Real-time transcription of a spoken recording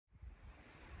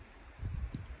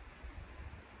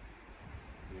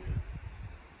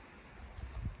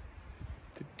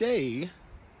Today,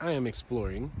 I am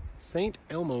exploring St.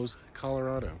 Elmo's,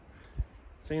 Colorado.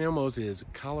 St. Elmo's is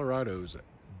Colorado's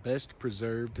best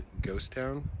preserved ghost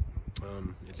town.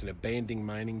 It's an abandoned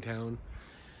mining town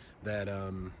that,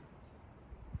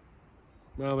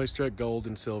 they struck gold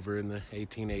and silver in the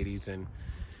 1880s and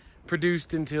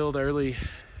produced until the it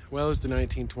was the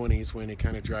 1920s when it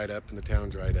kind of dried up and the town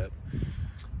dried up.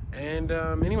 And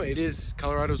anyway, it is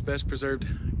Colorado's best preserved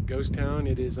ghost town.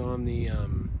 It is on the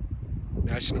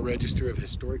National Register of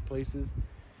Historic Places,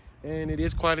 and it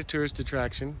is quite a tourist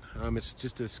attraction. It's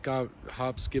just a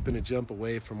hop, skip, and a jump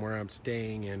away from where I'm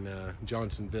staying in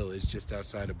Johnson Village, just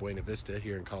outside of Buena Vista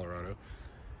here in Colorado.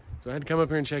 So I had to come up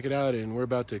here and check it out, and we're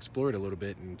about to explore it a little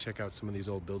bit and check out some of these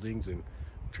old buildings and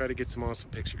try to get some awesome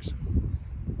pictures.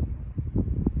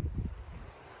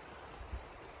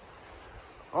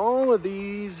 All of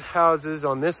these houses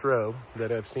on this row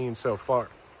that I've seen so far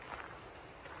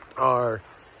are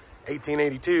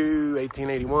 1882,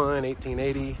 1881,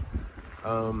 1880.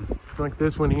 Like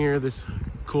this one here, this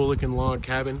cool looking log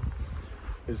cabin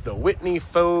is the Whitney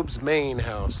Phobes Main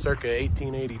House, circa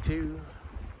 1882.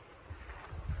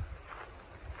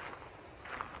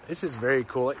 This is very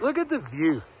cool. Like, look at the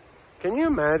view. Can you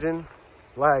imagine?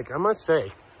 Like, I must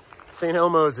say, St.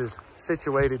 Elmo's is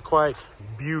situated quite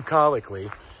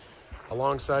bucolically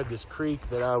alongside this creek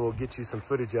that I will get you some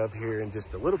footage of here in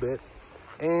just a little bit.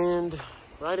 And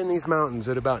right in these mountains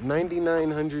at about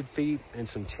 9,900 feet and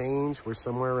some change, we're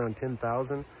somewhere around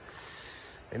 10,000.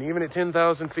 And even at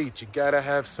 10,000 feet, you gotta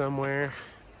have somewhere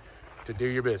to do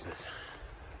your business.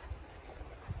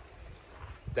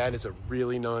 That is a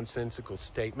really nonsensical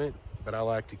statement, but I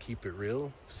like to keep it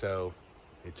real, so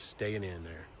it's staying in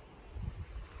there.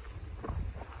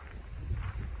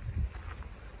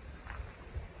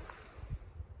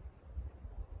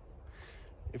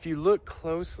 If you look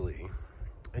closely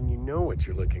and you know what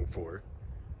you're looking for,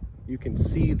 you can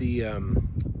see the,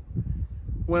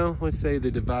 let's say the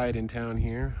divide in town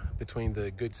here between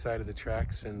the good side of the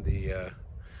tracks and the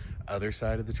other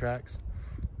side of the tracks.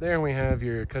 There we have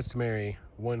your customary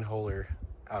one-holer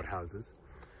outhouses.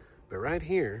 But right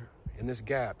here in this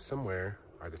gap somewhere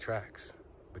are the tracks,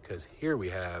 because here we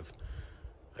have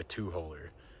a two-holer.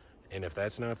 And if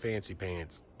that's not fancy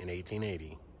pants in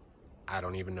 1880, I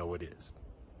don't even know what is.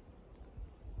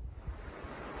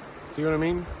 See what I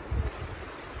mean?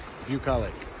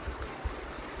 Bucolic.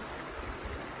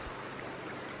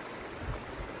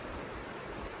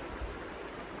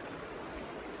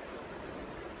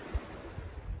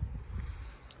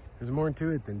 There's more to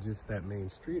it than just that main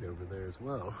street over there as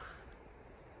well.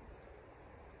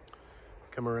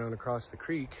 Come around across the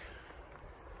creek,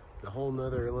 a whole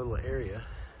nother little area.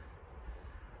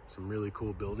 Some really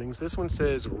cool buildings. This one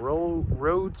says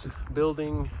Rhodes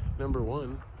Building number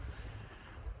 1.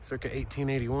 Circa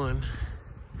 1881.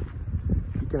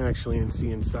 You can actually see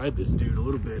inside this dude a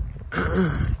little bit.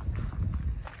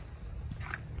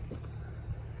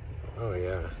 Oh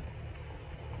yeah.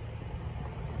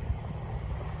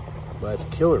 Well, that's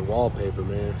killer wallpaper,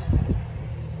 man.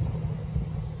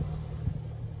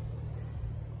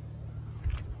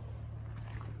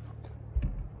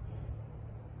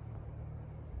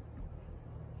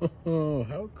 Oh,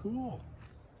 how cool.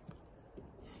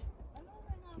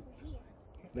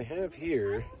 They have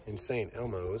here in St.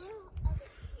 Elmo's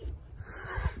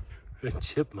the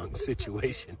chipmunk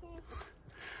situation.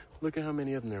 Look at how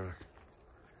many of them there are.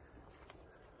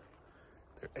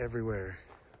 They're everywhere.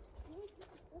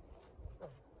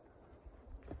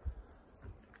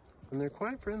 And they're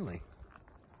quite friendly.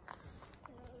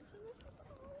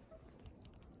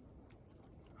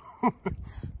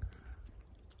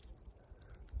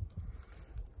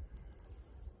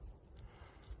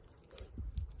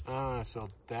 So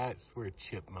that's where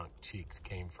chipmunk cheeks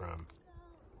came from.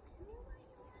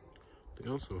 They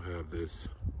also have this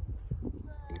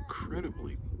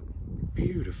incredibly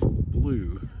beautiful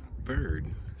blue bird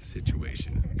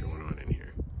situation going on in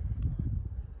here.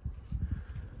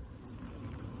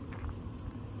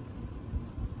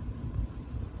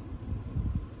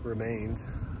 Remains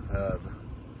of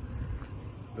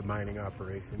the mining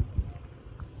operation.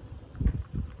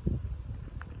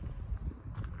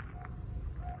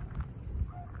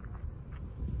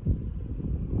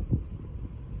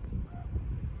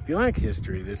 If you like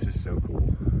history, this is so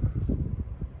cool.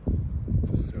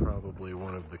 This is probably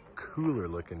one of the cooler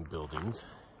looking buildings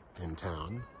in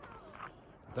town.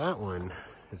 That one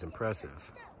is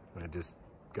impressive. I just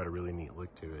got a really neat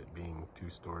look to it, being 2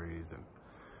 stories, and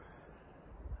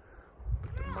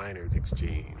but the Miners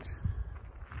Exchange.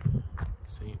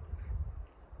 St.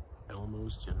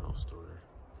 Elmo's General Store.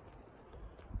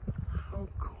 How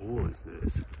cool is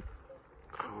this?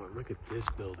 Oh, look at this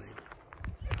building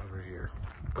over here.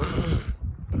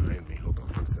 Behind me. Hold on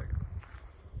one second.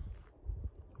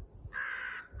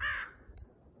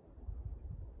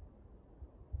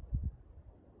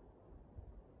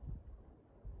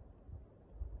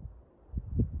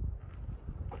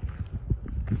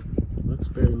 Looks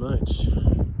very much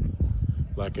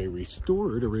like a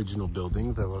restored original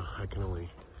building, though I can only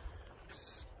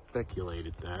speculate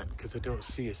at that because I don't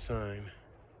see a sign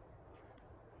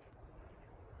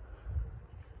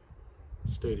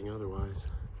stating otherwise.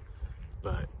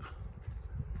 But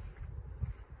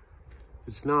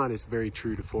it's not, it's very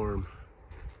true to form.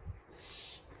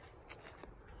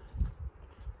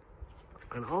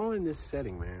 And all in this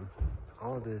setting, man.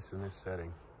 All of this in this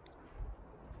setting.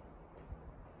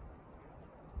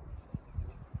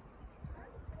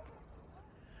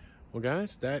 Well,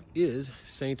 guys, that is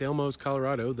St. Elmo's,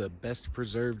 Colorado, the best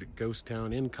preserved ghost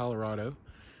town in Colorado,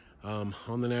 on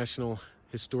the National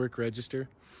Historic Register.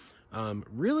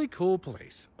 Really cool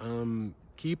place.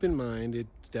 Keep in mind,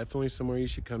 it's definitely somewhere you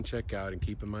should come check out, and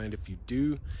keep in mind, if you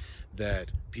do,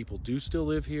 that people do still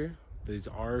live here.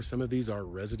 Some of these are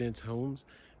residence homes.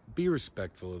 Be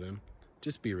respectful of them.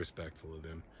 Just be respectful of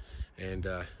them. And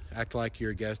act like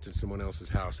you're a guest in someone else's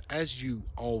house, as you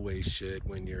always should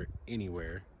when you're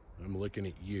anywhere. I'm looking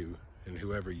at you, and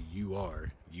whoever you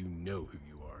are, you know who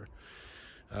you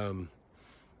are.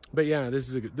 But yeah, this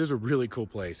is a really cool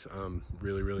place.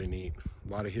 Really, really neat.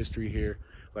 A lot of history here.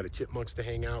 A lot of chipmunks to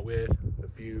hang out with. A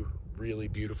few really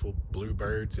beautiful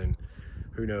bluebirds, and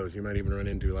who knows, you might even run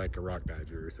into like a rock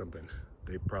badger or something.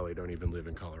 They probably don't even live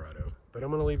in Colorado, but I'm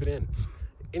gonna leave it in.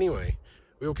 Anyway,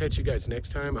 we will catch you guys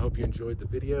next time. I hope you enjoyed the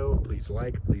video. Please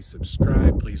like, please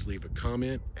subscribe, please leave a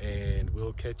comment, and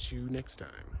we'll catch you next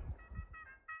time.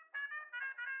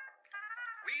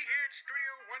 We here at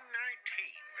Studio 119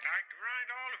 would like to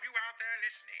remind all of you out there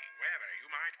listening, wherever you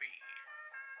might be,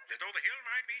 that though the hill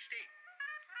might be steep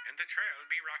and the trail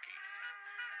be rocky,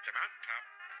 the mountaintop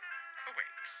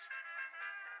awaits.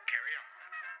 Carry on.